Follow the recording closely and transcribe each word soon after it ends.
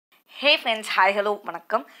Hey friends, hi, hello,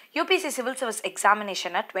 வணக்கம். UPSC Civil Service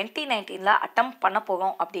Examination 2019ல attempt பண்ண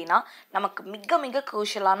போறோம் அப்படின்னா நமக்கு மிக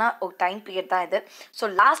crucial-ஆன ஒரு டைம் பீரியட் தான் இது. ஸோ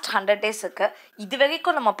லாஸ்ட் 100 டேஸுக்கு இது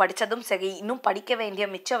வரைக்கும் நம்ம படித்ததும் சரி, இன்னும் படிக்க வேண்டிய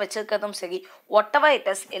மிச்சம் வச்சிருக்கிறதும் சரி, வாட் எவர் இட்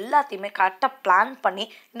இஸ் எல்லாத்தையுமே கரெக்டாக பிளான் பண்ணி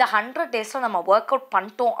இந்த 100 டேஸில் நம்ம ஒர்க் அவுட்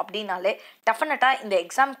பண்ணிட்டோம் அப்படின்னாலே டெஃபினட்டாக இந்த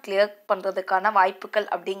எக்ஸாம் கிளியர் பண்ணுறதுக்கான வாய்ப்புகள்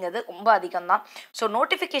அப்படிங்கிறது ரொம்ப அதிகம் தான். ஸோ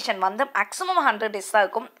நோட்டிஃபிகேஷன் வந்து மேக்ஸிமம் 100 டேஸ் தான்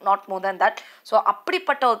இருக்கும், not more than that. So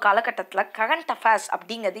அப்படிப்பட்ட ஒரு காலகட்டத்தில் கரண்ட் அஃபேர்ஸ்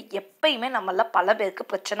அப்படிங்கிறது எப்பயுமே நம்மள பல பேருக்கு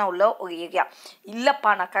பிரச்சனை உள்ள ஒரு ஏரியா.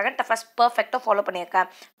 இல்லைப்பா நான் கரண்ட் அஃபேர்ஸ் பர்ஃபெக்டாக ஃபாலோ பண்ணியிருக்கேன்,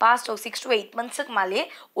 பாஸ்ட் ஒரு 6 to 8 monthsக்கு மேலேயே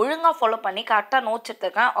ஒழுங்காக ஃபாலோ பண்ணி கரெக்டாக நோட்ஸ்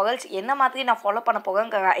எடுத்துருக்கேன், ஆல்ஸ் என்ன மாதிரி நான் ஃபாலோ பண்ண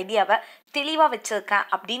போகிறேங்கிற ஐடியாவை தெளிவாக வச்சுருக்கேன்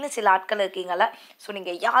அப்படின்னு சில ஆட்கள் இருக்கீங்கள. ஸோ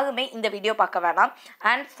நீங்கள் யாருமே இந்த வீடியோ பார்க்க வேணாம்.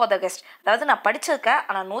 அண்ட் ஃபார் த கெஸ்ட், அதாவது நான் படிச்சிருக்கேன்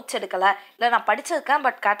ஆனால் நோட்ஸ் எடுக்கலை, இல்லை நான் படிச்சிருக்கேன்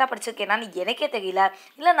பட் கரெக்டாக படிச்சிருக்கேன்னு எனக்கே தெரியல,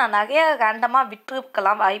 இல்லை நான் நிறைய ரேண்டமாக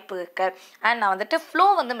விட்டுருக்கலாம் வாய்ப்பு இருக்குது, அண்ட் நான் வந்துட்டு ஃப்ளோ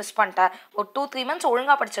வந்து மிஸ் பண்ணிட்டேன், ஒரு 2-3 months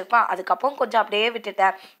ஒழுங்காக படிச்சிருப்பேன், அதுக்கப்புறம் கொஞ்சம் அப்படியே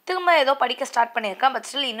விட்டுட்டேன், திரும்ப ஏதோ படிக்க ஸ்டார்ட் பண்ணியிருக்கேன் பட்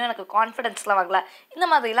ஸ்டில் இன்னும் எனக்கு கான்ஃபிடென்ஸ்லாம் வரல, இந்த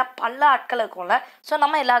மாதிரிலாம் பல ஆட்கள் இருக்கும்ல. ஸோ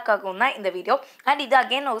நம்ம எல்லாருக்காகவும் தான் இந்த வீடியோ. அண்ட் இது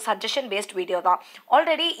அகெயின் ஒரு சஜஷன் பேஸ்ட் வீடியோ தான்.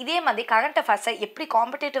 ஆல்ரெடி இதே மாதிரி கரண்ட் அஃபேர்ஸை எப்படி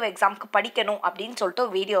காம்படேட்டிவ் எக்ஸாமுக்கு படிக்கணும் அப்படின்னு சொல்லிட்டு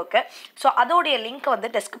ஒரு வீடியோ இருக்குது. ஸோ அதோடைய லிங்க் வந்து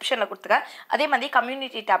டிஸ்கிரிப்ஷனில் கொடுத்துருக்கேன். அதே மாதிரி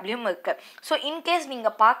கம்யூனிட்டி டேப்லையும் இருக்குது. ஸோ இன்கேஸ்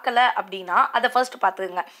நீங்கள் பார்க்கல அப்படின்னா அதை ஃபர்ஸ்ட்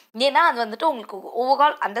பார்த்துக்குங்க. ஏன்னா அது வந்துட்டு உங்களுக்கு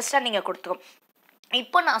ஓவரால் அண்டர்ஸ்டாண்டிங்கை கொடுத்துரும்.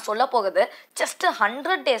 இப்போ நான் சொல்ல போகிறது ஜஸ்ட்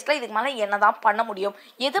 100 டேஸில் இதுக்கு மேலே என்ன தான் பண்ண முடியும்,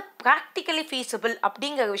 எது ப்ராக்டிக்கலி ஃபீஸிபிள்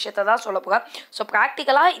அப்படிங்கிற விஷயத்த தான் சொல்ல போகிறேன். ஸோ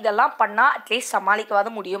ப்ராக்டிக்கலாக இதெல்லாம் பண்ணால் அட்லீஸ்ட்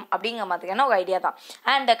சமாளிக்கவாத முடியும் அப்படிங்கிற மாதிரியான ஒரு ஐடியா தான்.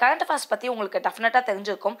 அண்ட் கரண்ட் அஃபேர்ஸ் பற்றி உங்களுக்கு டெஃபினட்டாக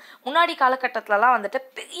தெரிஞ்சிருக்கும். முன்னாடி காலகட்டத்திலலாம் வந்துட்டு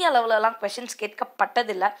பெரிய லெவலெலாம் கொஷின்ஸ்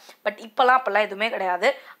கேட்கப்பட்டதில்லை. பட் அப்போல்லாம் எதுவுமே கிடையாது.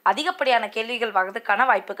 அதிகப்படியான கேள்விகள் வர்றதுக்கான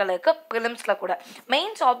வாய்ப்புகள் இருக்குது ப்ரிலிம்ஸில் கூட.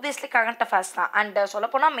 மெயின்ஸ் ஆப்வியஸ்லி கரண்ட் அஃபேர்ஸ் தான். அண்ட்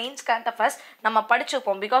சொல்லப்போனால் மெயின்ஸ் கரண்ட் அஃபேர்ஸ் நம்ம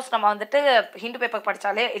படிச்சிருப்போம். பிகாஸ் நம்ம வந்துட்டு ஹிந்து பேப்பர்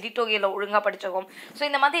படித்தாலே எடிட்டோரியலில் ஒழுங்காக படிச்சிருக்கோம். ஸோ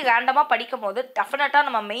இந்த மாதிரி ரேண்டமாக படிக்கும் போது டெஃபினட்டாக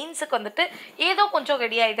நம்ம மெயின்ஸுக்கு வந்துட்டு ஏதோ கொஞ்சம்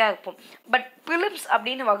ரெடியாகி தான் இருப்போம். பட் ப்ரிலிம்ஸ்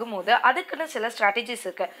அப்படின்னு வரும்போது அதுக்குன்னு சில ஸ்ட்ராட்டஜிஸ்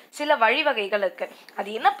இருக்குது, சில வழிவகைகள் இருக்குது. அது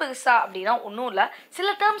என்ன பெருசா அப்படின்னா ஒன்றும் இல்லை,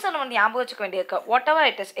 சில டேர்ம்ஸை நம்ம ஞாபகம் வச்சுக்க வேண்டியிருக்கு. வாட் எவர்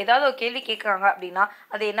இட் இஸ், ஏதாவது ஒரு கேள்வி கேட்குறாங்க அப்படின்னா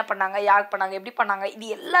அது என்ன பண்ணாங்க, யார் பண்ணாங்க, எப்படி பண்ணாங்க, இது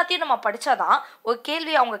எல்லாத்தையும் நம்ம படித்தாதான் ஒரு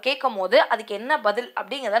கேள்வி அவங்க கேட்கும் போது அதுக்கு என்ன பதில்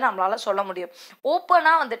அப்படிங்கிறத நம்மளால் சொல்ல முடியும்.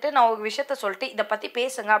 ஓப்பனாக வந்துட்டு நான் ஒரு விஷயத்த சொல்லிட்டு இதை பற்றி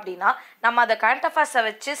பேசுங்க அப்படின்னா நம்ம அதை கரண்ட் அஃபேர்ஸை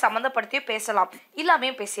வச்சு சம்மந்தப்படுத்தியும் பேசலாம்,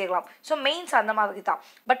 இல்லாமையும் பேசிடலாம். ஸோ மெயின்ஸ் அந்த மாதிரி தான்.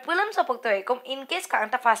 பட் ப்ரிலிம்ஸை பொறுத்த வரைக்கும் இன்கேஸ்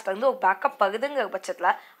கரண்ட் அஃபேர்ஸ்லேருந்து ஒரு பேக்கப் பகுதுங்கிற பட்சத்தில்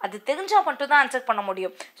அது தெரிஞ்சால் மட்டும் தான் ஆன்சர் பண்ண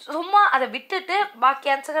முடியும். சும்மா அதை விட்டுட்டு பாக்கி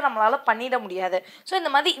ஆன்சரை நம்மளால் பண்ணிட முடியாது. ஸோ இந்த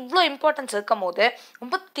மாதிரி இவ்வளோ இம்பார்ட்டன்ஸ் இருக்கும் போது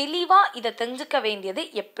ரொம்ப தெளிவாக இதை தெரிஞ்சுக்க வேண்டியது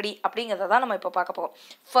எப்படி அப்படிங்கிறத தான் நம்ம இப்போ பார்க்க போகிறோம்.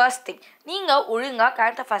 ஃபர்ஸ்ட் திங், நீங்கள் ஒழுங்காக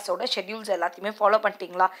கரண்ட் அஃபேர்ஸோட ஷெட்யூல்ஸ் எல்லாத்தையுமே ஃபாலோ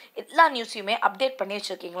பண்ணிட்டீங்களா, எல்லா நியூஸையுமே அப்டேட் பண்ணி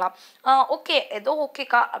வச்சுருக்கீங்களா? ஓகே, ஏதோ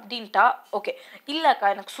ஓகேக்கா அப்படின்ட்டா ஓகே. இல்லைக்கா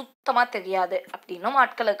எனக்கு சுத்தமாக தெரியாது அப்படின்னும்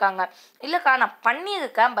ஆட்கள் இருக்காங்க. இல்லைக்கா நான்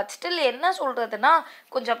பண்ணியிருக்கேன் பட் ஸ்டில் என்ன சொல்கிறதுனா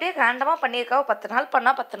கொஞ்சம் அப்படியே ரேண்டமாக பண்ணியிருக்கா, 10 நாள்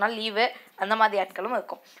பண்ணால் 10 நாள் லீவு, அந்த மாதிரி ஆட்களும்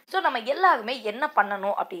இருக்கும். ஸோ நம்ம எல்லாருமே என்ன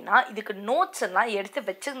பண்ணணும் அப்படின்னா இதுக்கு நோட்ஸ் எல்லாம் எடுத்து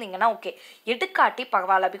வச்சுருந்தீங்கன்னா ஓகே, எடுக்காட்டி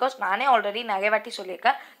பரவாயில்ல. பிகாஸ் நானே ஆல்ரெடி நிறைய வாட்டி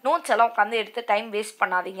சொல்லியிருக்கேன், நோட்ஸ் எல்லாம் உட்காந்து எடுத்து டைம் வேஸ்ட்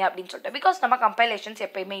பண்ணாதீங்க அப்படின்னு சொல்லிட்டு. பிகாஸ் நம்ம கம்பைலேஷன்ஸ்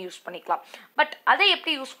எப்பயுமே யூஸ் பண்ணிக்கலாம். பட் அதை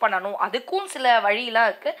எப்படி யூஸ் பண்ணணும் அதுக்கும் சில வழியெலாம்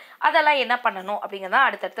இருக்குது. அதெல்லாம் என்ன பண்ணணும் அப்படிங்கிறத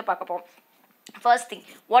அடுத்தடுத்து பார்க்க போகிறோம். First thing,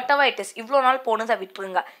 what ever it is, இவ்வளோ நாள் போனதை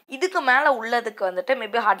விட்டுருங்க. இதுக்கு மேலே உள்ளதுக்கு வந்துட்டு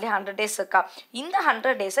மேபி ஹார்ட்லி 100 டேஸ் இருக்கா, இந்த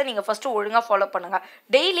 100 டேஸை நீங்கள் ஃபஸ்ட்டு ஒழுங்காக ஃபாலோ பண்ணுங்கள்.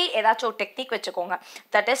 டெய்லி ஏதாச்சும் ஒரு டெக்னிக் வச்சுக்கோங்க.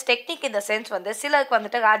 தட் இஸ் டெக்னிக் இந்த சென்ஸ் வந்து சிலருக்கு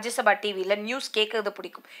வந்துட்டு ராஜ்யசபா டிவியில் நியூஸ் கேட்குறது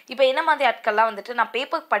பிடிக்கும். இப்போ என்ன மாதிரி ஆட்கள்லாம் வந்துட்டு நான்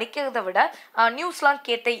பேப்பர் படிக்கிறத விட நியூஸ்லாம்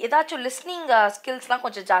கேட்டு ஏதாச்சும் லிஸ்னிங் ஸ்கில்ஸ்லாம்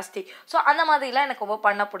கொஞ்சம் ஜாஸ்தி. ஸோ அந்த மாதிரிலாம் எனக்கு ரொம்ப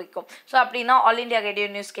பண்ண பிடிக்கும். ஸோ அப்படின்னா ஆல் இண்டியா ரேடியோ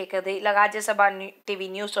நியூஸ் கேட்குறது, இல்லை ராஜ்யசபா டிவி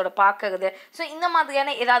நியூஸோட பார்க்குறது. ஸோ இந்த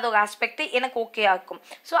மாதிரியான ஏதாவது ஒரு ஆஸ்பெக்ட் எனக்கு ஓகேயா இருக்கும்.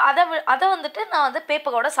 ஸோ அதை வந்துட்டு நான் வந்து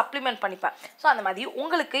பேப்பரோட சப்ளிமெண்ட் பண்ணிப்பேன். ஸோ அந்த மாதிரி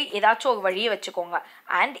உங்களுக்கு ஏதாச்சும் ஒரு வழியை வச்சுக்கோங்க.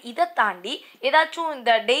 அண்ட் இதை தாண்டி ஏதாச்சும்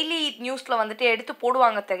இந்த டெய்லி நியூஸில் வந்துட்டு எடுத்து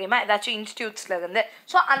போடுவாங்க தெரியுமா, ஏதாச்சும் இன்ஸ்டியூட்ஸில் இருந்து.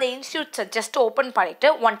 ஸோ அந்த இன்ஸ்டியூட்ஸை ஜஸ்ட் ஓப்பன் பண்ணிவிட்டு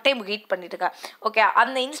ஒன் டைம் ரீட் பண்ணிட்டுங்க. ஓகே,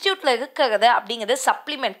 அந்த இன்ஸ்டியூட்டில் இருக்கிறது அப்படிங்கிறது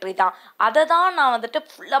சப்ளிமெண்ட்ரி தான், அதை தான் நான் வந்துட்டு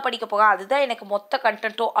ஃபுல்லாக படிக்க போகிறேன், அதுதான் எனக்கு மொத்த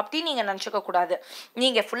கண்டென்ட்டோ அப்படின்னு நீங்கள் நினச்சிக்க கூடாது.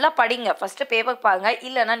 நீங்கள் ஃபுல்லாக படிங்க, ஃபஸ்ட்டு பேப்பர் பாருங்கள்,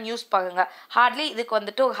 இல்லைனா நியூஸ் பாருங்கள். ஹார்ட்லி இதுக்கு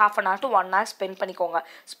வந்துட்டு ஒரு 1/2 hour to 1 hour ஸ்பெண்ட் பண்ணிக்கோங்க.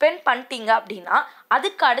 ஸ்பெண்ட் பண்ணிட்டீங்க அப்படின்னா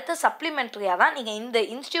அதுக்கு அடுத்த சப்ளிமெண்ட்ரியாக தான் நீங்கள் இந்த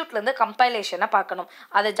இன்ஸ்டியூட்லேருந்து கம்பைலேஷனை பார்க்கணும்.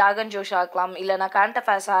 அது ஜாகன் ஜோஷா இருக்கலாம், இல்லைனா கரண்ட்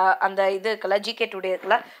அஃபேர்ஸ் அந்த இது இருக்குல்ல GK டுடே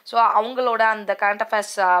இருக்குல்ல, ஸோ அவங்களோட அந்த கரண்ட்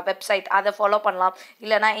அஃபேர்ஸ் வெப்சைட் அதை ஃபாலோ பண்ணலாம்,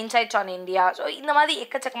 இல்லைனா இன்சைட்ஸ் ஆன் இந்தியா. ஸோ இந்த மாதிரி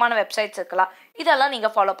எக்கச்சக்கமான வெப்சைட்ஸ் இருக்கலாம். இதெல்லாம்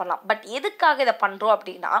நீங்கள் ஃபாலோ பண்ணலாம். பட் எதுக்காக இதை பண்ணுறோம்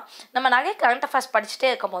அப்படின்னா, நம்ம நிறைய கரண்ட் அஃபேர்ஸ் படிச்சுட்டே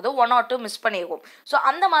இருக்கும் போது 1 or 2 மிஸ் பண்ணிடுவோம். ஸோ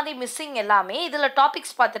அந்த மாதிரி மிஸ்ஸிங் எல்லாமே இதில்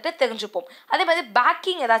டாபிக்ஸ் பார்த்துட்டு தெரிஞ்சுப்போம். அதே மாதிரி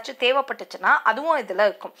பேக்கிங் ஏதாச்சும் தேவைப்பட்டுச்சுன்னா அதுவும் இதில்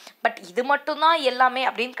இருக்கும். பட் இது மட்டும்தான் எல்லாமே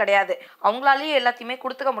அப்படின்னு கிடையாது. அவங்களாலேயும் எல்லாத்தையுமே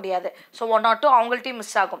கொடுத்துக்க முடியாது. ஸோ 1 or 2 அவங்கள்ட்டையும்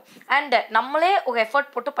மிஸ் ஆகும். அண்ட் நம்மளே ஒரு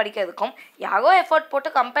எஃபர்ட் போட்டு படிக்கிறதுக்கும் யாரோ எஃபர்ட் போட்டு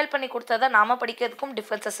கம்பேர் பண்ணி கொடுத்ததை நாம படிக்கிறதுக்கும்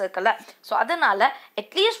டிஃப்ரென்சஸ் இருக்குல்ல. ஸோ அதனால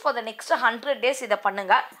at least for the next 100 days இதை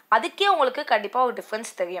பண்ணுங்க. அதுக்கே உங்களுக்கு கண்டிப்பாக ஒரு டிஃப்ரென்ஸ்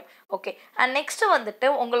தெரியும். ஓகே. அண்ட் நெக்ஸ்ட் வந்துட்டு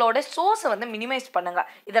உங்களோட சோர்ஸை வந்து மினிமைஸ் பண்ணுங்க.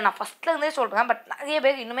 இதை நான் ஃபர்ஸ்ட்லேருந்தே சொல்கிறேன். பட் நிறைய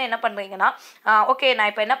பேர் இன்னுமே என்ன பண்ணுறீங்கன்னா, ஓகே நான்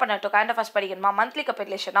இப்போ என்ன பண்ணட்டும், கரண்ட் அஃபேர்ஸ் படிக்கணுமா, மந்த்லி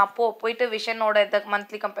கம்பைலேஷனா, போயிட்டு விஷனோட இது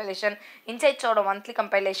monthly compilation, இன்சைட்ஸோட monthly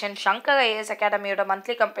compilation, Shankar IAS அகாடமியோட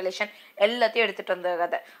monthly compilation எல்லாத்தையும் எடுத்துகிட்டு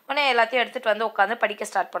வந்துடுறது. உடனே எல்லாத்தையும் எடுத்துகிட்டு வந்து உட்காந்து படிக்க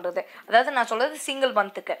ஸ்டார்ட் பண்ணுறது. அதாவது நான் சொல்கிறது சிங்கிள்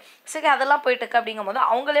மந்த்துக்கு. சரி அதெல்லாம் போயிட்டு இருக்கு அப்படிங்கும் போது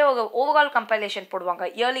அவங்களே ஒரு ஓவரால் கம்பைலேஷன் போடுவாங்க,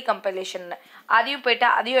 இயர்லி கம்பைலேஷன். அதையும் போயிட்டு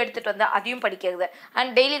அதையும் எடுத்துகிட்டு வந்து அதையும் படிக்கிறது.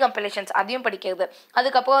 அண்ட் டெய்லி கம்பைலேஷன்ஸ் அதையும் படிக்கிறது.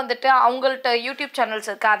 அதுக்கப்புறம் வந்துட்டு அவங்கள்ட்ட யூடியூப் சேனல்ஸ்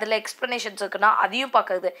இருக்குது, அதில் எக்ஸ்ப்ளனேஷன்ஸ் இருக்குன்னா அதையும்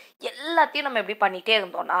பார்க்குறது. எல்லாத்தையும் நம்ம எப்படி பண்ணிகிட்டே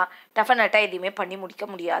இருந்தோம்னா டெஃபினட்டாக எதுவுமே பண்ணி முடிக்க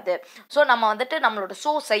முடியாது. ஸோ நம்ம வந்துட்டு நம்மளோட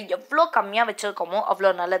சோர்ஸை எவ்வளோ கம்மியாக வச்சுருக்கோமோ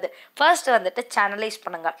அவ்வளோ நல்லது. ஃபர்ஸ்ட் வந்துட்டு சேனலைஸ்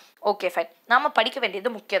பண்ணுங்கள். ஓகே ஃபைன், நாம் படிக்க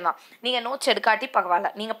வேண்டியது முக்கியம் தான். நீங்கள் நோட்ஸ் எடுக்காட்டி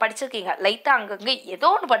பரவாயில்ல, நீங்கள் படிச்சிருக்கீங்க, லைட்டாக அங்கங்கே ஏதோ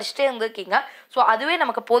ஒன்று படிச்சுட்டே இருந்திருக்கீங்க. ஸோ அதுவே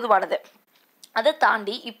நமக்கு போதுமானது. அதை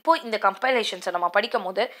தாண்டி இப்போ இந்த கம்பைலேஷன்ஸை நம்ம படிக்கும்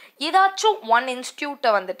போது ஏதாச்சும் ஒன்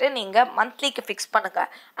இன்ஸ்டியூட்டை வந்துட்டு நீங்கள் மந்த்லிக்கு ஃபிக்ஸ் பண்ணுங்கள்.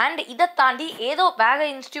 அண்ட் இதை தாண்டி ஏதோ வேறு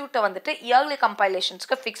இன்ஸ்டியூட்டை வந்துட்டு இயர்லி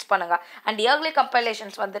கம்பைலேஷன்ஸ்க்கு ஃபிக்ஸ் பண்ணுங்கள். அண்ட் இயர்லி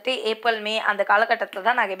கம்பைலேஷன்ஸ் வந்துட்டு ஏப்ரல் மே அந்த காலகட்டத்தில்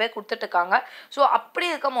தான் நிறைய பேர் கொடுத்துட்ருக்காங்க. ஸோ அப்படி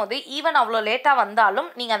இருக்கும் போது ஈவன் அவ்வளோ லேட்டாக வந்தாலும்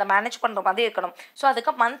நீங்கள் அதை மேனேஜ் பண்ணுற மாதிரி இருக்கணும். ஸோ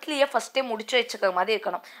அதுக்கு மந்த்லியே ஃபஸ்ட்டே முடிச்சு வச்சுக்கிற மாதிரி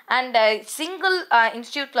இருக்கணும். அண்ட் சிங்கிள்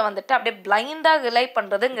இன்ஸ்டியூட்டில் வந்துட்டு அப்படியே பிளைண்டாக ரிலை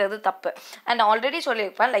பண்ணுறதுங்கிறது தப்பு. அண்ட் ஆல்ரெடி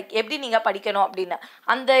சொல்லியிருப்பேன் லைக் எப்படி நீங்கள் படிக்கணும் அப்படின்னு.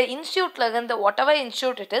 அந்த இன்ஸ்டியூட்ல இருந்து what ever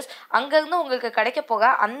institute it is, அங்கேருந்து உங்களுக்கு கிடைக்க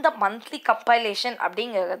போக அந்த மந்த்லி கம்பைலேஷன்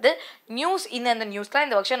அப்படிங்கிறது நியூஸ், இந்த நியூஸ்லாம்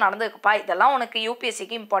இந்த வருஷம் நடந்திருக்குப்பா, இதெல்லாம் உனக்கு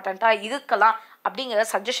யூபிஎஸ்சிக்கு இம்பார்ட்டண்ட்டாக இருக்கலாம் அப்படிங்கிற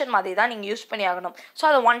சஜஷன் மாதிரி தான் நீங்கள் யூஸ் பண்ணி ஆகணும். ஸோ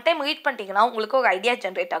அதை ஒன் டைம் ரீட் பண்ணிட்டீங்கன்னா உங்களுக்கு ஒரு ஐடியா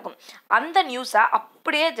ஜென்ரேட் ஆகும். அந்த நியூஸை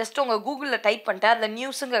அப்படியே ஜஸ்ட் உங்கள் கூகுளில் டைப் பண்ணிட்டு அந்த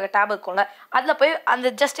நியூஸுங்கிற டேப் இருக்கும்ல, அதில் போய் அந்த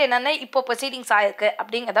ஜஸ்ட் என்னென்ன இப்போ ப்ரொசீடிங்ஸ் ஆயிருக்கு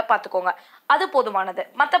அப்படிங்கிறத பார்த்துக்கோங்க. அது போதுமானது.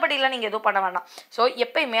 மற்றபடியெல்லாம் நீங்கள் எதுவும் பண்ண வேணாம். ஸோ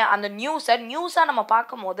எப்பயுமே அந்த நியூஸாக நம்ம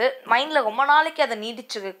பார்க்கும்போது மைண்டில் ரொம்ப நாளைக்கு அதை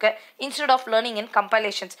நீடிச்சிருக்கு instead of learning in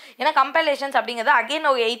compilations. ஏன்னா கம்பைலேஷன்ஸ் அப்படிங்கிறது அகெயின்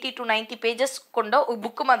ஒரு 80 to 90 pages கொண்ட ஒரு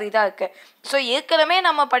புக்கு மாதிரி தான் இருக்குது. ஸோ ஏற்கனவே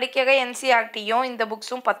நம்ம படிக்கிற என்சிஆர்டியும் இந்த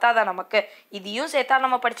புக்ஸும் பத்தாதான் நமக்கு, இதையும் சேர்த்தா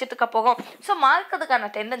நம்ம படிச்சுட்டு இருக்க போகும். ஸோ மார்க்கிறதுக்கான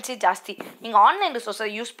டெண்டன்சி ஜாஸ்தி. நீங்கள் ஆன்லைன் ரிசோர்ஸை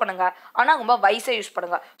யூஸ் பண்ணுங்கள், ஆனால் ரொம்ப வைஸாக யூஸ்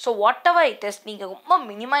பண்ணுங்கள். So what ever it is, நீங்கள் ரொம்ப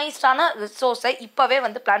மினிமைஸ்டான ரிசோர்ஸை இப்போவே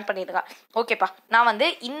வந்து பிளான் பண்ணிடுங்க. ஓகேப்பா, நான் வந்து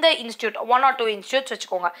இந்த இன்ஸ்டியூட் 1 or 2 இன்ஸ்டியூட்ஸ்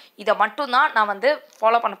வச்சுக்கோங்க, இதை மட்டும்தான் நான் வந்து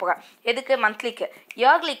ஃபாலோ பண்ண போகிறேன். எதுக்கு? மந்த்லிக்கு.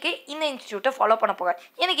 இயர்லிக்கு இந்த இன்ஸ்டியூட்டை ஃபாலோ பண்ண போகிறேன்.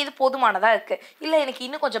 எனக்கு இது போதுமானதாக இருக்குது. இல்லை எனக்கு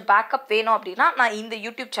இன்னும் கொஞ்சம் பேக்கப் வேணும் அப்படின்னா நான் இந்த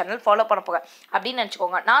யூடியூப் சேனல் ஃபாலோ பண்ண போகிறேன் அப்படின்னு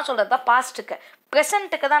நினச்சிக்கோங்க. நான் சொல்கிறது தான் பாஸ்ட்டுக்கு.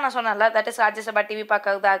 ப்ரெசென்ட்டுக்கு தான் நான் சொன்னேன்ல, தட் இஸ் ராஜ்யசபா டிவி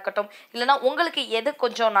பார்க்கறதா இருக்கட்டும், இல்லைனா உங்களுக்கு எது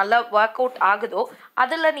கொஞ்சம் நல்லா ஒர்க் அவுட் ஆகுதோ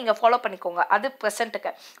அதில் நீங்கள் ஃபாலோ பண்ணிக்கோங்க. அது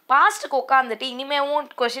ப்ரெசென்ட்டுக்கு. பாஸ்ட்டுக்கு உட்காந்துட்டு இனிமேவும்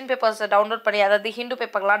கொஷின் பேப்பர்ஸை டவுன்லோட் பண்ணி, அதாவது ஹிந்து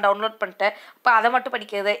பேப்பர்லாம் டவுன்லோட் பண்ணிட்டு இப்போ அதை மட்டும்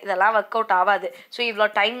படிக்கிறது, இதெல்லாம் ஒர்க் அவுட் ஆகாது. ஸோ இவ்வளோ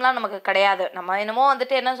டைம்லாம் நமக்கு கிடையாது. நம்ம என்னமோ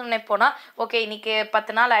வந்துட்டு என்ன சொன்னேன் போனால், ஓகே இன்றைக்கி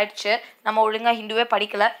 10 நாள் ஆயிடுச்சு, நம்ம ஒழுங்காக ஹிந்துவே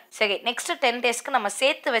படிக்கல, சரி நெக்ஸ்ட்டு 10 daysக்கு நம்ம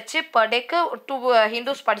சேர்த்து வச்சு பர் டேக்கு 2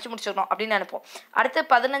 ஹிந்துஸ் படித்து முடிச்சிடணும் அப்படின்னு நினைப்போம். அடுத்து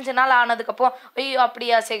 15 நாள் ஆனதுக்கப்புறம் ஐயோ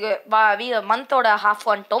அப்படியா சரி மந்தோட ஹாஃப்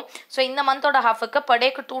வந்துட்டோம். ஸோ இந்த மந்தோட ஹாஃபுக்கு பர்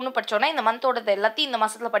டேக்கு 2ன்னு படித்தோன்னா இந்த மந்தோட எல்லாத்தையும் இந்த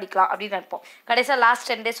மாதத்தில் படிக்கலாம் அப்படின்னு நினைப்போம். கடைசியாக லாஸ்ட்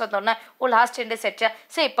 10 days வந்தோடனே லாஸ்ட் 10 days ஆச்சு,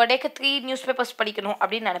 சரி பர் டேக்கு 3 நியூஸ் பேப்பர்ஸ் படிக்கணும்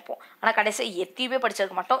அப்படின்னு நினைப்போம். ஆனால் கடைசியாக எத்தையுமே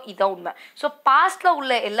படிச்சிருக்க மாட்டோம். இதுதான் உண்மை. ஸோ பாஸ்ட்டில்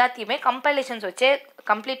உள்ள எல்லாத்தையுமே கம்பைலேஷன்ஸ் வச்சு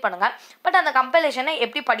கம்ப்ளீட் பண்ணுங்கள். பட் அந்த கம்பைலேஷனை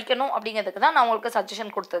எப்படி படிக்கணும் அப்படிங்கிறதுக்கு தான் நான் உங்களுக்கு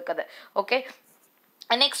சஜஷன் கொடுத்துருக்குது. ஓகே.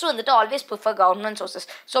 நெக்ஸ்ட் வந்துட்டு always prefer government sources.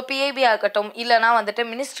 So பிஐபியாக இருக்கட்டும், இல்லைனா வந்துட்டு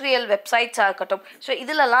மினிஸ்ட்ரியல் வெப்சைட்ஸாக இருக்கட்டும். ஸோ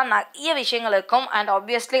இதிலலாம் நிறைய விஷயங்கள் இருக்கும். And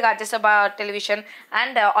obviously Rajya Sabha television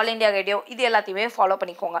and all India radio இது எல்லாத்தையுமே ஃபாலோ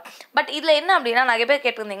பண்ணிக்கோங்க. பட் இதில் என்ன அப்படின்னா, நிறைய பேர்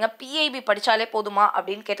கேட்டிருந்தீங்க பிஐபி படித்தாலே போதுமா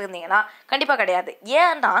அப்படின்னு கேட்டிருந்தீங்கன்னா கண்டிப்பாக கிடையாது.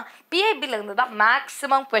 ஏன்னா பிஐபியிலேருந்து தான்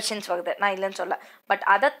மேக்ஸிமம் கொஷின்ஸ் வருது, நான் இல்லைன்னு சொல்ல. பட்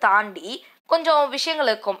அதை தாண்டி கொஞ்சம் விஷயங்கள்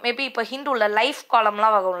இருக்கும். மேபி இப்போ ஹிந்துவில் லைஃப்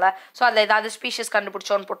காலம்லாம் வரும்ல, ஸோ அதில் ஏதாவது ஸ்பீஷஸ்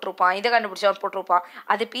கண்டுபிடிச்சோன்னு போட்டிருப்பான், இதை கண்டுபிடிச்சோன்னு போட்டிருப்பான்.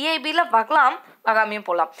 அது பிஐபியில் வரலாம், வராமையும்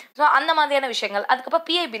போகலாம். ஸோ அந்த மாதிரியான விஷயங்கள். அதுக்கப்புறம்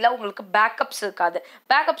பிஐபியில் உங்களுக்கு பேக்கப்ஸ் இருக்காது.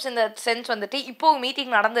 பேக்கப்ஸ் இந்த சென்ஸ் வந்துட்டு இப்போ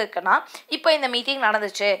மீட்டிங் நடந்துருக்குன்னா, இப்போ இந்த மீட்டிங்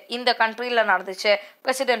நடந்துச்சு, இந்த கண்ட்ரியில் நடந்துச்சு,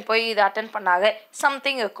 பிரசிடென்ட் போய் இதை அட்டென்ட் பண்ணாங்க,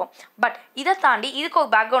 சம்திங் இருக்கும். பட் இதை தாண்டி இதுக்கு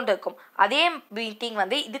ஒரு பேக்ரவுண்ட் இருக்கும். அதே மீட்டிங்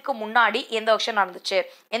வந்து இதுக்கு முன்னாடி எந்த வருஷம் நடந்துச்சு,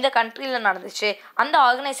 எந்த கண்ட்ரியில் நடந்துச்சு, அந்த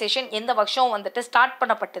ஆர்கனைசேஷன் எந்த வருஷம் வருஷம் வந்துட்டு ஸ்டார்ட்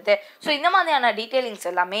பண்ணப்பட்டது. ஸோ இந்த மாதிரியான டீட்டெயிலிங்ஸ்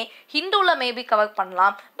எல்லாமே ஹிந்துவில் மேபி கவர்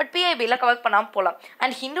பண்ணலாம், பட் பிஐபியில் கவர் பண்ணாமல் போகலாம்.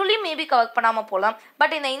 அண்ட் ஹிந்துலையும் மேபி கவர் பண்ணாமல் போகலாம்,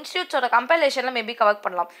 பட் இந்த இன்ஸ்டியூட்ஸோட கம்பைலேஷனில் மேபி கவர்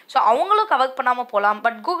பண்ணலாம். ஸோ அவங்களும் கவர் பண்ணாமல் போகலாம்,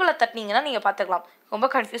 பட் கூகுளில் தட்டினீங்கன்னா நீங்கள் பார்த்துக்கலாம். ரொம்ப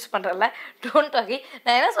கன்ஃபியூஸ் பண்ணுறல, டோன்ட் வரி.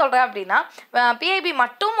 நான் என்ன சொல்கிறேன் அப்படின்னா, பிஐபி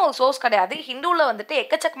மட்டும் ஒரு சோர்ஸ் கிடையாது. ஹிந்துவில் வந்துட்டு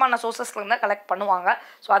எக்கச்சக்கமான சோர்ஸஸ்லேருந்து கலெக்ட் பண்ணுவாங்க.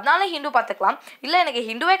 ஸோ அதனால ஹிந்து பார்த்துக்கலாம். இல்லை எனக்கு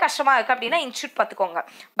ஹிந்துவே கஷ்டமாக இருக்குது அப்படின்னா இன்ஸ்டியூட் பார்த்துக்கோங்க.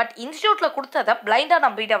 பட் இன்ஸ்டியூட்டில் கொடுத்ததை பிளைண்டாக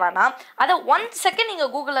நம்பிட வேணாம். அதை 1 செகண்ட்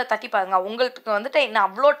நீங்கள் கூகுளில் தட்டி பாருங்க. உங்களுக்கு வந்துட்டு இன்னும்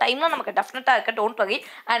அவ்வளோ டைம்லாம் நமக்கு டெஃபினட்டாக இருக்குது, don't worry.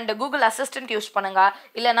 And Google assistant use பண்ணுங்கள்.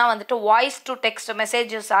 இல்லைனா வந்துட்டு வாய்ஸ் டு டெக்ஸ்ட்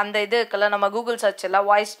மெசேஜஸ் அந்த இது இருக்குல்ல, நம்ம கூகுள் சர்ச்சில்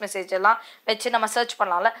வாய்ஸ் மெசேஜ் எல்லாம் வச்சு நம்ம சர்ச்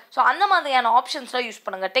பண்ணலாம்ல. ஸோ அந்த மாதிரியான ஆப்ஷன்ஸ்லாம் யூஸ்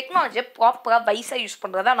பண்ணுங்க. டெக்னாலஜியை ப்ராப்பராக வைஸாக யூஸ்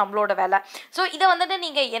பண்ணுறதா நம்மளோட வேலை. ஸோ இதை வந்துட்டு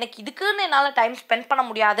நீங்கள் எனக்கு இதுக்குன்னு என்னால் டைம் ஸ்பெண்ட் பண்ண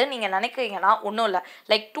முடியாதுன்னு நீங்கள் நினைக்கிறீங்கன்னா ஒன்றும் இல்லை.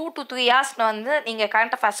 லைக் 2 to 3 hours வந்து நீங்கள்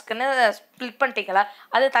கரண்ட் அஃபேர்ஸ்க்குன்னு ஸ்ப்ளிட் பண்ணிட்டீங்களா,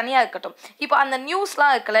 அது தனியாக இருக்கட்டும். இப்போ அந்த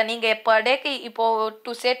நியூஸ்லாம் இருக்குல்ல, நீங்கள் இப்போ டேக்கு இப்போது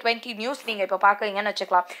டு சே 20 நியூஸ் நீங்கள் இப்போ பார்க்குறீங்கன்னு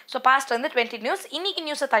வச்சுக்கலாம். ஸோ பாஸ்ட் வந்து 20 நியூஸ், இன்னைக்கு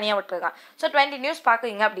நியூஸை தனியாக விட்டுருங்க. ஸோ 20 நியூஸ்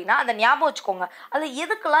பார்க்குறீங்க அப்படின்னா அதை ஞாபகம் வச்சுக்கோங்க. அது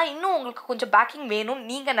எதுக்கெல்லாம் இன்னும் உங்களுக்கு கொஞ்சம் பேக்கிங் வேணும்னு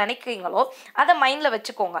நீங்கள் நினைக்கிறீங்களோ அதை மைண்டில்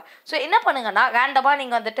வச்சுக்கோங்க. ஸோ என்ன பண்ணுங்கன்னா, ரேண்டமாக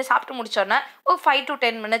நீங்கள் வந்துட்டு சாப்பிட்டு முடிச்சோன்னே ஒரு 5 to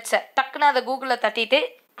 10 minutes டக்குன்னு அதை கூகுளில் தட்டிட்டு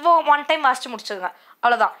 1 time வாசிச்சு முடிச்சுருங்க.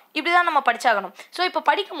 அவ்வளோதான். இப்படி தான் நம்ம படிச்சாகணும். ஸோ இப்போ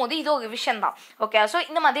படிக்கும் போது இது ஒரு விஷயம் தான். ஓகே, ஸோ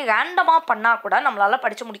இந்த மாதிரி ரேண்டமாக பண்ணால் கூட நம்மளால்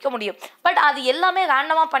படித்து முடிக்க முடியும். பட் அது எல்லாமே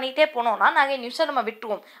ரேண்டமாக பண்ணிகிட்டே போனோம்னா நிறைய நியூஸை நம்ம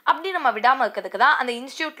விட்டுருவோம். அப்படி நம்ம விடாமல் இருக்கிறதுக்கு தான் அந்த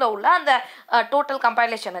இன்ஸ்டியூட்டில் உள்ள அந்த டோட்டல்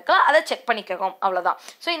கம்பைலேஷனுக்கு அதை செக் பண்ணிக்கிறோம். அவ்வளோதான்.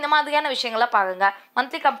 ஸோ இந்த மாதிரியான விஷயங்களை பாருங்கள்.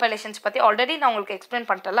 மந்த்லி கம்பைலேஷன்ஸ் பற்றி ஆல்ரெடி நான் உங்களுக்கு எக்ஸ்பிளைன்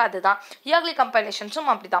பண்ணிட்டல, அதுதான். இயர்லி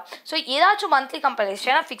கம்பைலேஷன்ஸும் அப்படி தான். ஸோ ஏதாச்சும் மந்த்லி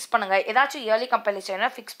கம்பைலேஷனை ஃபிக்ஸ் பண்ணுங்கள், ஏதாச்சும் இயர்லி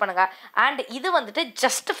கம்பைலேஷனை ஃபிக்ஸ் பண்ணுங்கள். அண்ட் இது வந்துட்டு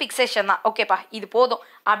ஜஸ்ட் ஃபிக்ஸேஷன் தான். ஓகேப்பா, இது போதும்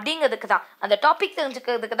அப்படிங்கிறதுக்கு தான், அந்த டாபிக்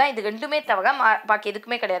தெரிஞ்சுக்கிறதுக்கு தான் இது ரெண்டுமே தவிர பாக்கி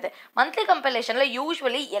எதுக்குமே கிடையாது. மந்த்லி கம்பைலேஷனில்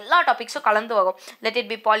யூஸ்வலி எல்லா டாபிக்ஸும் கலந்து வரும். Let it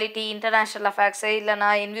be polity, international affairs, இல்லைனா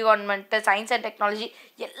என்விரான்மெண்ட், சயின்ஸ் அண்ட் டெக்னாலஜி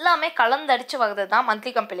எல்லாமே கலந்தடிச்சு வருது தான்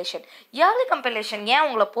மந்த்லி கம்பைலேஷன். இயர்லி கம்பைலேஷன் ஏன்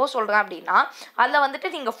உங்களை போக சொல்கிறேன் அப்படின்னா, அதில் வந்துட்டு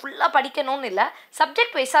நீங்கள் ஃபுல்லாக படிக்கணும்னு இல்லை,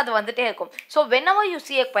 சப்ஜெக்ட் வைஸாக அது வந்துட்டே இருக்கும். So whenever you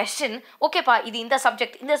see a question, ஓகேப்பா இது இந்த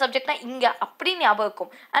சப்ஜெக்ட்னா இங்கே அப்படின்னு ஞாபகம்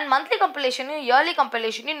இருக்கும். அண்ட் மந்த்லி கம்பைலேஷனையும் இயர்லி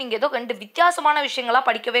கம்பைலேஷனையும் நீங்கள் ஏதோ 2 வித்தியாசமான விஷயங்களாக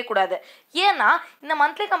படிக்கவே கூடாது. ஏன்னா இந்த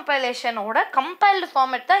மந்த்லி கம்பைலேஷனோட கம்பைல்டு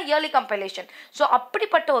ஃபார்மேட் தான் இயர்லி கம்பைலேஷன். ஸோ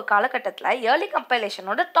அப்படிப்பட்ட ஒரு காலகட்டத்தில் இயர்லி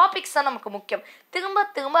கம்பைலேஷனோட டாபிக்ஸ் தான் நமக்கு முக்கியம். திரும்ப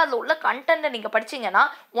திரும்ப அதில் உள்ள கண்டென்ட்டை நீங்கள் படிச்சிங்கன்னா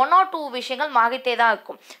 1 or 2 விஷயங்கள் மாறிட்டே தான்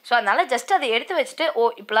இருக்கும். ஸோ அதனால் ஜஸ்ட் அதை எடுத்து வச்சுட்டு ஓ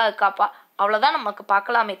இப்படிலாம் இருக்காப்பா அவ்வளோதான் நமக்கு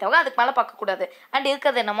பார்க்கலாமே தவிர அதுக்கு மேலே பார்க்கக்கூடாது. அண்ட்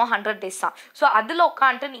இருக்கிறது என்னமோ 100 days தான். ஸோ அதில்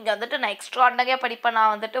உட்காந்துட்டு நீங்கள் வந்துட்டு நான் எக்ஸ்ட்ராடினரியாக படிப்பேன்,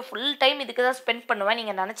 நான் வந்துட்டு ஃபுல் டைம் இதுக்கு தான் ஸ்பெண்ட் பண்ணுவேன்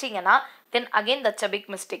நீங்கள் நினச்சிங்கன்னா then again that's a big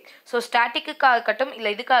mistake. So ஸ்டாட்டிக்குக்காக இருக்கட்டும்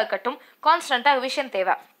இல்லை இதுக்காக இருக்கட்டும் கான்ஸ்டண்ட்டாக ரிவிஷன்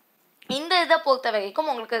தேவை. இந்த இதை பொறுத்த வரைக்கும்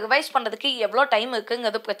உங்களுக்கு ரிவைஸ் பண்ணுறதுக்கு எவ்வளோ டைம்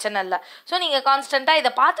இருக்குங்கிறது பிரச்சனை இல்லை. ஸோ நீங்கள் கான்ஸ்டண்ட்டாக இதை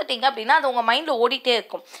பார்த்துட்டீங்க அப்படின்னா அது உங்கள் மைண்டில் ஓடிட்டே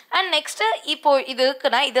இருக்கும். அண்ட் நெக்ஸ்ட்டு இப்போது இது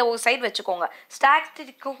இருக்குன்னா இதை ஒரு சைடு வச்சுக்கோங்க.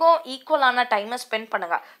 ஸ்டாட்டிஸ்டிக்கும் ஈக்குவலான டைமை ஸ்பெண்ட்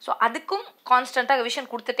பண்ணுங்கள். ஸோ அதுக்கும் கான்ஸ்டண்ட்டாக ரிவிஷன்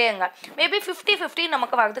கொடுத்துட்டே இருங்க. மேபி 50-50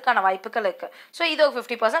 நமக்கு வரதுக்கான வாய்ப்புகள் இருக்குது. ஸோ இது ஒரு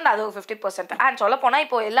 50%, அது ஒரு 50%. அண்ட் சொல்ல போனால்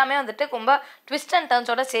இப்போ எல்லாமே வந்துட்டு ரொம்ப ட்விஸ்ட் அண்ட்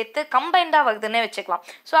டர்ன்ஸோட சேர்த்து கம்பைண்டாக வருதுன்னே வச்சுக்கலாம்.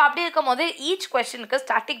 ஸோ அப்படி இருக்கும் போது ஈச் கொஸ்டினுக்கு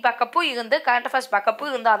ஸ்டாட்டிக் பேக்கப்பும் இருந்து கரண்ட் அஃபேர்ஸ்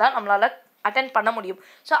பேக்கப்பும் இருந்தால் தான் நம்மளால் அட்டென்ட் பண்ண முடியும்.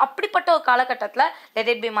 ஸோ அப்படிப்பட்ட ஒரு காலகட்டத்தில் let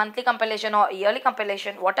it be monthly compilation R yearly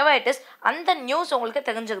compilation what ever it is, அந்த நியூஸ் உங்களுக்கு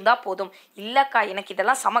தெரிஞ்சிருந்தா போதும். இல்லைக்கா எனக்கு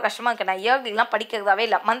இதெல்லாம் செம கஷ்டமாக இருக்குது, நான் இயர்லிலாம் படிக்கிறதாவே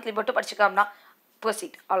இல்லை, மந்த்லி மட்டும் படிச்சுக்கோம்னா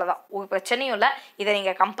ப்ரொசீட், அவ்வளோதான். ஒரு பிரச்சனையும் இல்லை. இதை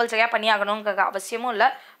நீங்கள் கம்பல்சரியாக பண்ணி ஆகணுங்கிற அவசியமும் இல்லை.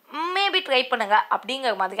 மேபி ட்ரை பண்ணுங்க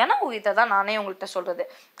அப்படிங்கிற மாதிரியான ஒரு இதை தான் நானே உங்கள்கிட்ட சொல்கிறது.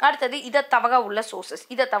 அடுத்தது இதை தவிர உள்ள சோர்ஸஸ்,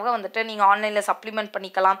 இதை தவிர வந்துட்டு நீங்கள் ஆன்லைனில் சப்ளிமெண்ட்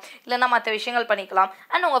பண்ணிக்கலாம், இல்லைனா மற்ற விஷயங்கள் பண்ணிக்கலாம்.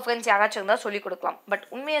 அண்ட் உங்கள் ஃப்ரெண்ட்ஸ் யாராச்சும் இருந்தால் சொல்லிக் கொடுக்கலாம். பட்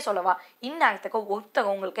உண்மையை சொல்லவா, இந்நேரத்துக்கு ஒருத்தர்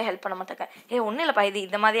உங்களுக்கு ஹெல்ப் பண்ண மாட்டாங்க. ஒன்றும் இல்லைப்பா இது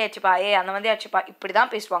இந்த மாதிரி ஆச்சுப்பா, அந்த மாதிரி ஆச்சுப்பா, இப்படி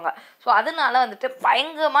தான் பேசுவாங்க. ஸோ அதனால வந்துட்டு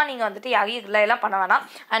பயங்கரமாக நீங்கள் வந்துட்டு யாரையும் இல்லையெல்லாம் பண்ண வேணாம்.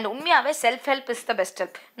 அண்ட் உண்மையாகவே self help is the best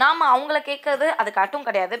help. நாம் அவங்கள கேட்கறது அது காட்டும்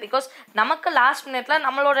கிடையாது. பிகாஸ் நமக்கு லாஸ்ட் மினிட்ல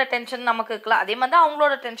நம்மளோட டென்ஷன் நமக்கு இருக்கலாம், அதே மாதிரி தான்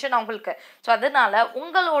அவங்களோட டென்ஷன் அவங்களுக்கு. ஸோ அதனால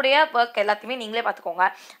உங்களுடைய ஒர்க் எல்லாத்தையுமே நீங்களே பார்த்துக்கோங்க.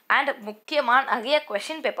 அண்ட் முக்கியமாக நிறைய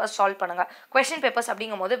கொஷின் பேப்பர்ஸ் சால்வ் பண்ணுங்கள். கொஷின் பேப்பர்ஸ்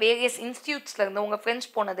அப்படிங்கும் போது வேரியஸ் இன்ஸ்டியூட்ஸ்லேருந்து உங்கள் ஃப்ரெண்ட்ஸ்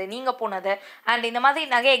போனது, நீங்கள் போனது, அண்ட் இந்த மாதிரி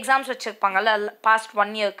நிறைய எக்ஸாம்ஸ் வச்சுருப்பாங்கல்ல பாஸ்ட்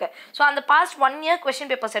 1 yearக்கு. ஸோ அந்த பாஸ்ட் 1 year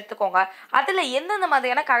கொஷின் பேப்பர்ஸ் எடுத்துக்கோங்க. அதில் எந்தெந்த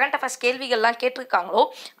மாதிரியான கரண்ட் அஃபேர்ஸ் கேள்விகள்லாம் கேட்டிருக்காங்களோ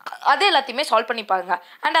அது எல்லாத்தையுமே சால்வ் பண்ணி பாருங்க.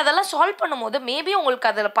 அண்ட் அதெல்லாம் சால்வ் பண்ணும்போது மேபி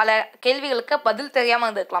உங்களுக்கு அதில் பல கேள்விகளுக்கு பதில் தெரியாமல்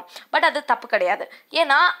இருந்திருக்கலாம். பட் அது தப்பு கிடையாது.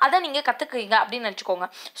 ஏன்னா அதை நீங்கள் கற்றுக்குறீங்க அப்படின்னு நினச்சிக்கோங்க.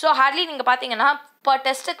 ஸோ ஹார்ட்லி நீங்கள் பார்த்தீங்கன்னா பர்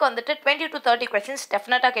டெஸ்ட்டுக்கு வந்துட்டு 20 to 30 கொஸ்டின்ஸ்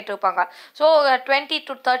டெஃபினட்டாக கேட்டிருப்பாங்க. ஸோ 20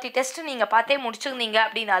 to 30 டெஸ்ட் நீங்கள் பார்த்தே முடிச்சிருந்தீங்க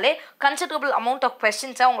அப்படின்னாலே கன்சிடரபிள் அமௌண்ட் ஆஃப்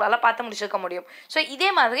கொஸ்டின்ஸை உங்களால் பார்த்து முடிச்சிருக்க முடியும். ஸோ இதே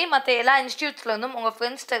மாதிரி மற்ற எல்லா இன்ஸ்டியூட்ஸ்லேருந்தும் உங்கள்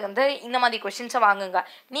ஃப்ரெண்ட்ஸ்ட்டு வந்து இந்த மாதிரி கொஸ்டின்ஸை வாங்குங்க.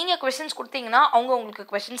 நீங்கள் கொஸ்டின்ஸ் கொடுத்தீங்கன்னா அவங்க உங்களுக்கு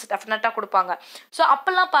கொஸ்டின்ஸ் டெஃபினட்டாக கொடுப்பாங்க. ஸோ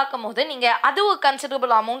அப்போல்லாம் பார்க்கும்போது நீங்கள் அது ஒரு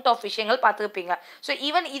கன்சிடரபிள் அமௌண்ட் ஆஃப் விஷயங்கள் பார்த்துருப்பீங்க. ஸோ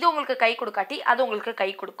ஈவன் இது உங்களுக்கு கை கொடுக்காட்டி அது உங்களுக்கு கை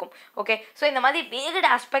கொடுக்கும். ஓகே, ஸோ இந்த மாதிரி வேகட்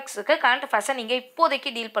ஆஸ்பெக்ட்ஸுக்கு கரண்ட் அஃபேர்ஸை நீங்கள்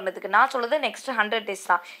இப்போதைக்கு டீல் பண்ணுறதுக்கு நான் சொல்கிறது நெக்ஸ்ட் 100 days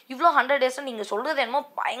தான். இவ்வளோ 100 days நீங்கள் சொல்கிறது என்னமோ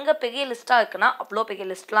பயங்கர பெரிய லிஸ்ட்டாக இருக்குன்னா அவ்வளோ பெரிய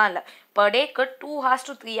லிஸ்ட்லாம் இல்லை. Per take 2 hours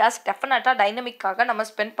to 3 hours டெஃபினட்டாக டைனமிக்காக நம்ம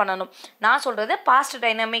ஸ்பெண்ட் பண்ணணும். நான் சொல்கிறது பாஸ்ட்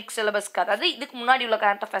டைனமிக் சிலபஸ்க்கு, அதாவது இதுக்கு முன்னாடி உள்ள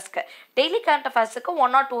current அஃபேர்ஸ்க்கு. Daily current அஃபேர்ஸுக்கு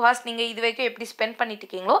 1 or 2 hours நீங்கள் இது வரைக்கும் எப்படி ஸ்பெண்ட் பண்ணிட்டு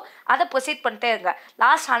இருக்கீங்களோ அதை ப்ரொசீட் பண்ணிட்டே இருங்க.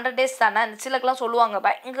 லாஸ்ட் 100 days தானே, இந்த சிலக்கெலாம் சொல்லுவாங்க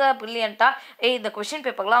பயங்கர ப்ரில்லியண்ட்டாக இந்த கொஷின்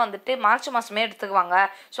பேப்பர்லாம் வந்துட்டு மார்ச் மாதமே எடுத்துக்குவாங்க,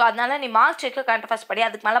 ஸோ அதனால நீ மார்ச் வரைக்கும் கரண்ட் அஃபேர்ஸ் படி,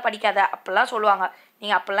 அதுக்கு மேலே படிக்காத அப்படிலாம் சொல்லுவாங்க.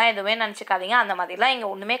 நீங்கள் அப்படிலாம் எதுவுமே நினச்சிக்காதீங்க, அந்த மாதிரிலாம் இங்கே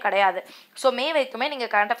ஒன்றுமே கிடையாது. ஸோ மே வரைக்குமே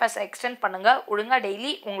நீங்கள் கரண்ட் அஃபேர்ஸை எக்ஸ்டெண்ட் பண்ணுங்கள். ஒழுங்காக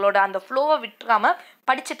டெய்லி உங்களோட அந்த ஃப்ளோவை விட்டுறாமல்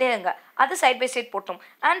படிச்சுட்டே இருங்க. அது சைட் பை சைட் போட்டும்.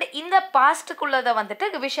 அண்ட் இந்த பாஸ்ட்டுக்குள்ளதை வந்துட்டு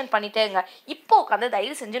ரிவிஷன் பண்ணிட்டே இருங்க. இப்போ உட்காந்து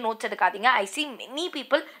தயவு செஞ்சு நோட்ஸ் எடுக்காதீங்க. ஐ சி மெனி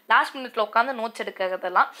பீப்புள் லாஸ்ட் மினிட்ல உட்காந்து நோட்ஸ்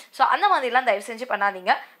எடுக்கிறதெல்லாம். ஸோ அந்த மாதிரிலாம் தயவு செஞ்சு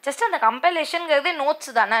பண்ணாதீங்க. ஜஸ்ட் அந்த கம்பைலேஷனுங்கிறதே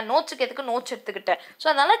நோட்ஸ் தானே, நோட்ஸுக்கு எதுக்கு நோட்ஸ் எடுத்துக்கிட்டேன். ஸோ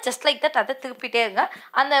அதனால ஜஸ்ட் லைக் தட் அதை திருப்பிட்டே இருங்க.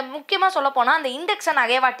 அந்த முக்கியமாக சொல்ல போனால் அந்த இண்டெக்ஸை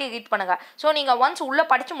நிறைய வாட்டி ரீட் பண்ணுங்க. ஸோ நீங்கள் ஒன்ஸ் உள்ளே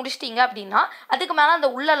படித்து முடிச்சிட்டிங்க அப்படின்னா அதுக்கு மேலே அந்த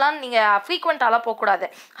உள்ளெல்லாம் நீங்கள் ஃப்ரீக்வெண்ட்டாலாம் போகக்கூடாது.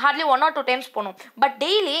 ஹார்ட்லி 1 or 2 times போகணும். பட்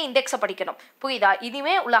டெய்லி இண்டெக்ஸை படிக்கணும். புரியுதா?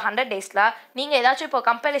 இனிமே உள்ள 100 days நீங்கள் ஏதாச்சும் இப்போ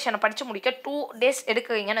கம்பைலேஷனை படித்து முடிக்க 2 days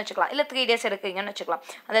எடுக்கிறீங்கன்னு வச்சுக்கலாம், இல்லை 3 days எடுக்கிறீங்கன்னு வச்சுக்கலாம்.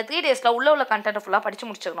 அந்த 3 days உள்ள கண்டென்ட் ஃபுல்லாக படித்து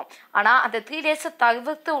முடிச்சுக்கணும். ஆனால் அந்த 3 days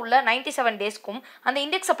தவிர்த்து உள்ள 97 daysக்கும் அந்த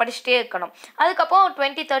இண்டெக்ஸை படிச்சுட்டே இருக்கணும். அதுக்கப்புறம்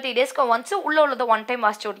 20-30 daysக்கு ஒன்ஸ் உள்ளதை 1 time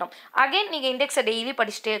வாசிச்சு விடணும். அகைன் நீங்கள் இண்டெக்ஸை டெய்லி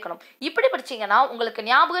படிச்சுட்டே இருக்கணும். இப்படி படிச்சிங்கன்னா உங்களுக்கு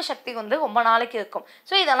ஞாபக சக்தி வந்து ரொம்ப நாளைக்கு இருக்கும்.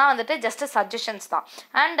 ஸோ இதெல்லாம் வந்துட்டு ஜஸ்ட் சஜஷன்ஸ் தான்.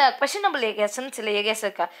 அண்ட் கொஷனபிள் ஏரியாஸ்ன்னு சில ஏரியாஸ்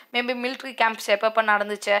இருக்கு. மேபி மிலிட்ரி கேம்ப்ஸ் எப்போ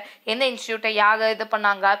நடந்துச்சு, எந்த இன்ஸ்டியூட்டை யார் இது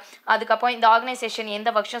பண்ணாங்க, அதுக்கப்புறம் இந்த ஆர்கனைசேஷன் எந்த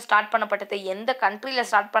வருஷம் ஸ்டார்ட் பண்ணப்பட்டது, எந்த கண்ட்ரியில்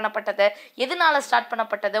ஸ்டார்ட் பண்ணப்பட்டது, எதனால ஸ்டார்ட்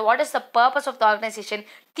பண்ணப்பட்டது, what is the purpose of the organisation,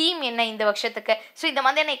 theme என்ன இந்த வருஷத்துக்கு. ஸோ இந்த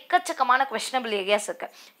மாதிரியான எக்கச்சக்கமான கொஸ்டினபிள் ஏரியாஸ் இருக்கு.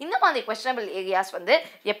 இந்த மாதிரி கொஸ்டினபிள் ஏரியாஸ் வந்து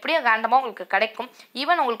எப்படியும் ரேண்டமாக உங்களுக்கு கிடைக்கும்.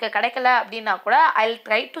 ஈவன் உங்களுக்கு கிடைக்கல அப்படின்னா கூட I will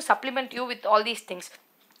try to supplement you with all these things.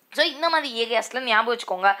 So இந்த மாதிரி ஏரியாஸில் ஞாபகம்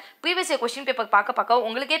வச்சுக்கோங்க. ப்ரீவியஸ் இயர் கொஸ்டின் பேப்பர் பார்க்க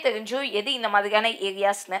உங்களுக்கே தெரிஞ்சு எது இந்த மாதிரியான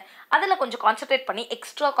ஏரியாஸ்னு அதில் கொஞ்சம் கான்சன்ட்ரேட் பண்ணி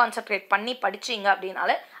எக்ஸ்ட்ரா கான்சன்ட்ரேட் பண்ணி படிச்சிங்க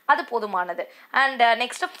அப்படின்னாலே அது போதுமானது. அண்ட்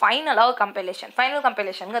நெக்ஸ்ட்டு ஃபைனலாக ஃபைனல்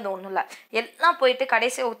கம்பைலேஷனுங்க அது ஒன்றும் இல்லை. எல்லாம் போயிட்டு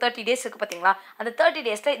கடைசி ஒரு 30 days இருக்குது பார்த்தீங்களா, அந்த 30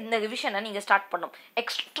 daysல இந்த ரிவிஷனை நீங்கள் ஸ்டார்ட் பண்ணணும்.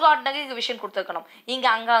 எக்ஸ்ட்ராடனரி ரிவிஷன் கொடுத்துருக்கணும். இங்கே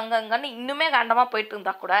அங்கன்னு இன்னுமே ரேண்டமாக போயிட்டு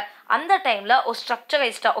இருந்தால் கூட அந்த டைமில் ஒரு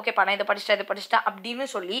ஸ்ட்ரக்சரைஸ்டாக ஓகேப்பா நான் இதை படிச்சிட்டேன் அப்படின்னு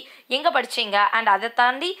சொல்லி எங்கே படிச்சிங்க அண்ட் அதை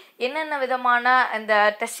தாண்டி என்னென்ன விதமான இந்த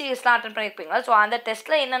டெஸ்ட் சீரிஸ்லாம் அட்டன் பண்ணியிருப்பீங்க. ஸோ அந்த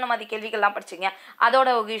டெஸ்ட்டில் என்னென்ன மாதிரி கேள்விகள்லாம் படிச்சிங்க அதோட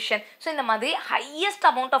ஒரு ரிவிஷன். ஸோ இந்த மாதிரி ஹையஸ்ட்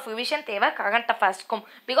அமௌண்ட் ஆஃப் ரிவிஷன் தேவை கரண்ட் அஃபேர்ஸ்க்கும்.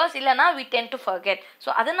 பிகாஸ் இல்லைனா we tend to forget. So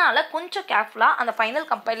அதனால கொஞ்சம் கேர்ஃபுல்லாக அந்த ஃபைனல்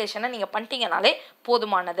கம்பைலேஷனை நீங்கள் பண்ணிட்டீங்கனாலே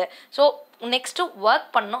போதுமானது. ஸோ நெக்ஸ்ட்டு ஒர்க்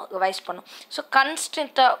பண்ணணும், ரிவைஸ் பண்ணும். ஸோ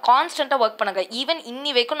கான்ஸ்டண்ட்டாக ஒர்க் பண்ணுங்கள். ஈவன்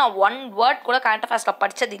இன்னி வரைக்கும் நான் 1 word கூட கரண்ட் அஃபேர்ஸில்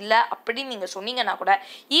படித்தது இல்லை அப்படின்னு நீங்கள் சொன்னீங்கன்னா கூட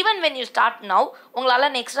even when you start now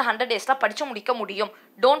உங்களால் நெக்ஸ்ட் 100 daysல படித்து முடிக்க முடியும்.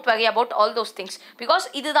 Don't worry about all those things. Because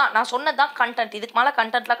இதுதான் நான் சொன்னதான் கண்டென்ட், இதுக்கு மேலே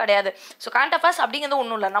கண்டென்ட்லாம் கிடையாது. ஸோ கரண்ட் அஃபேர்ஸ் அப்படிங்கிறது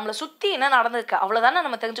ஒன்றும் இல்லை, நம்மளை சுற்றி என்ன நடந்திருக்கு அவ்வளோதானே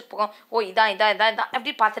நம்ம தெரிஞ்சுக்க போகிறோம். ஓ இதான்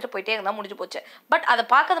அப்படி பார்த்துட்டு போயிட்டே இருந்தால் முடிஞ்சு போச்சு. பட் அதை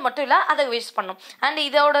பார்க்கறது மட்டும் இல்லை, அதை வேஸ்ட் பண்ணும். அண்ட்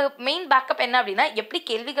இதோட மெயின் பேக்கப் என்ன அப்படின்னா எப்படி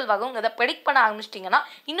கேள்விகள் வகுங்கிறத ப்ரெடிக்ட் பண்ண ஆரம்பிச்சிட்டிங்கன்னா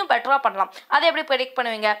இன்னும் பெட்டராக பண்ணலாம். அதை எப்படி ப்ரெடிக்ட்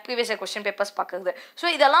பண்ணுவீங்க? ப்ரீவியஸ் இயர் கொஸ்டின் பேப்பர்ஸ் பார்க்குறது. ஸோ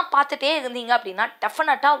இதெல்லாம் பார்த்துட்டே இருந்தீங்க அப்படின்னா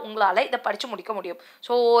டெஃபினட்டாக உங்களால் இதை படித்து முடிக்க முடியும்.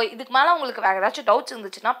 ஸோ இதுக்கு மேலே உங்களுக்கு வேறு ஏதாச்சும் டவுட்ஸ்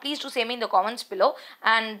இருந்துச்சுன்னா please to same in the comments below.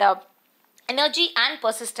 And energy and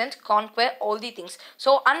persistence conquer all the things. So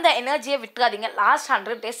அந்த எனர்ஜியை விட்டுறாதீங்க. லாஸ்ட்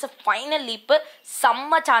 100 days ஃபைனல் லீப்பு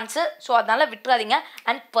செம்ம சான்ஸு. ஸோ அதனால் விட்டுறாதீங்க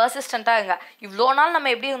அண்ட் பர்சிஸ்டண்ட்டாக இருங்க. இவ்வளோ நாள் நம்ம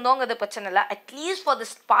எப்படி இருந்தோங்கிறது பிரச்சனை இல்லை. அட்லீஸ்ட் ஃபார்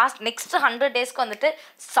திஸ் நெக்ஸ்ட் 100 daysக்கு வந்துட்டு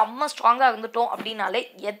செம்ம ஸ்ட்ராங்காக இருந்துட்டோம் அப்படின்னாலே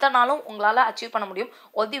எத்தனாலும் உங்களால் அச்சீவ் பண்ண முடியும்.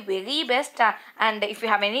 All the very best. And if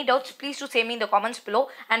you have any doubts please to same me in the comments below.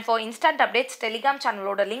 And for instant updates Telegram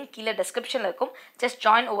சேனலோட லிங்க் கீழே டிஸ்கிரிப்ஷனில் இருக்கும். Just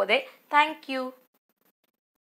join over there. Thank you.